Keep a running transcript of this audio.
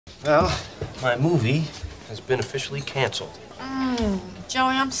Well, my movie has been officially canceled.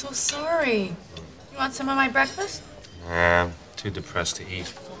 Joey, I'm so sorry. You want some of my breakfast? Nah, I'm too depressed to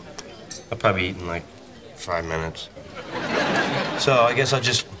eat. I'll probably eat in like 5 minutes. So I guess I'll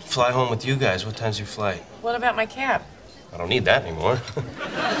just fly home with you guys. What time's your flight? What about my cab? I don't need that anymore.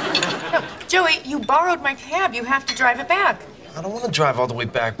 No, Joey, you borrowed my cab. You have to drive it back. I don't want to drive all the way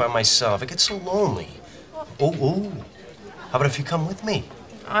back by myself. It gets so lonely. Oh. How about if you come with me?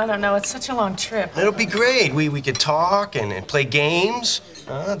 I don't know. It's such a long trip. It'll be great. We could talk and play games.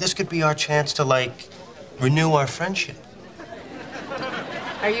 This could be our chance to, like, renew our friendship.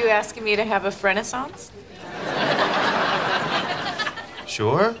 Are you asking me to have a renaissance?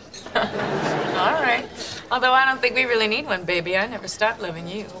 Sure. All right. Although I don't think we really need one, baby. I never stopped loving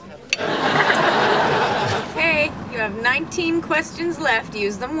you. Okay, you have 19 questions left.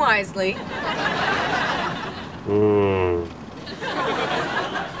 Use them wisely.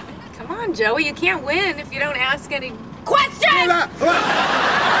 Come on, Joey. You can't win if you don't ask any questions!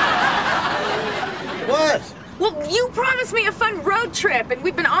 What? Well, you promised me a fun road trip, and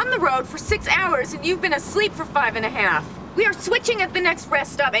we've been on the road for 6 hours, and you've been asleep for 5.5. We are switching at the next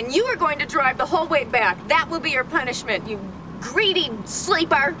rest stop, and you are going to drive the whole way back. That will be your punishment, you greedy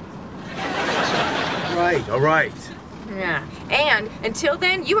sleeper. Right, all right. Yeah, and until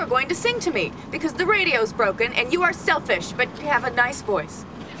then, you are going to sing to me, because the radio's broken, and you are selfish, but you have a nice voice.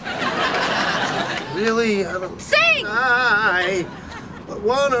 Really? I don't... Sing! I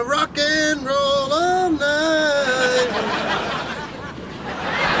wanna rock and roll all night.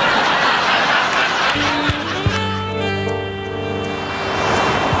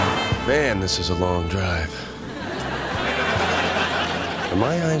 Man, this is a long drive. Are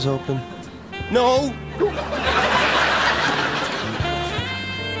my eyes open? No!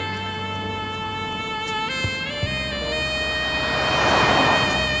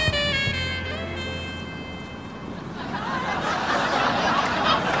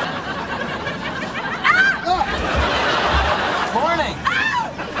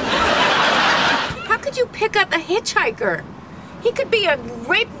 Pick up a hitchhiker. He could be a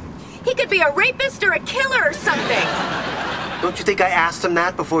rapist or a killer or something. Don't you think I asked him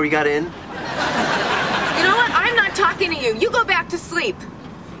that before he got in? You know what? I'm not talking to you. You go back to sleep.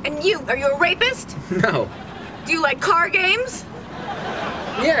 And you, are you a rapist? No. Do you like car games?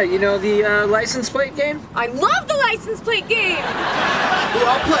 Yeah, you know the license plate game? I love the license plate game. Ooh,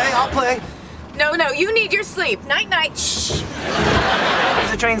 I'll play. No, you need your sleep. Night-night. Shh.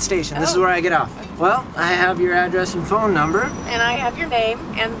 It's the train station. This is where I get off. Well, I have your address and phone number. And I have your name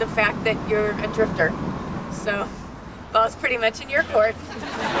and the fact that you're a drifter. So, ball's pretty much in your court.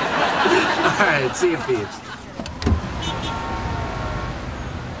 All right, see you, Phoebes.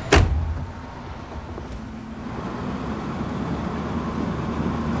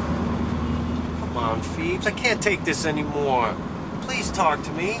 Come on, Phoebes. I can't take this anymore. Please talk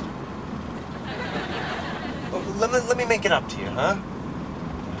to me. Let me make it up to you, huh?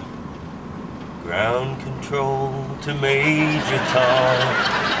 Ground control to Major Tom.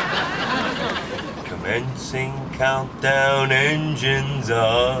 Commencing countdown, engines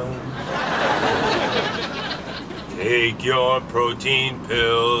on. Take your protein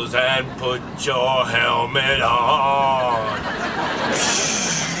pills and put your helmet on.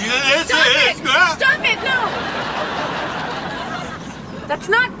 Stop it, no! That's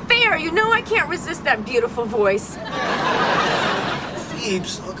not fair. You know I can't resist that beautiful voice.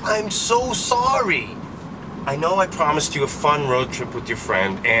 Phoebes, look, I'm so sorry. I know I promised you a fun road trip with your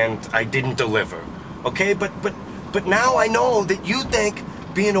friend, and I didn't deliver. Okay, but now I know that you think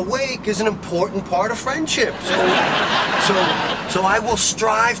being awake is an important part of friendship. So I will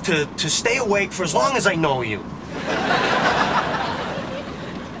strive to stay awake for as long as I know you.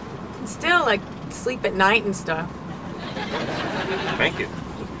 Still, like, sleep at night and stuff. Thank you.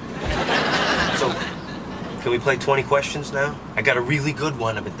 So, can we play 20 questions now? I got a really good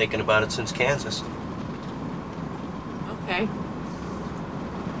one. I've been thinking about it since Kansas. Okay.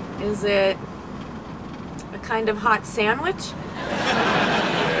 Is it a kind of hot sandwich?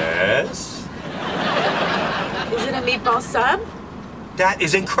 Yes. Is it a meatball sub? That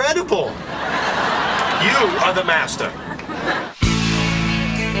is incredible. You are the master.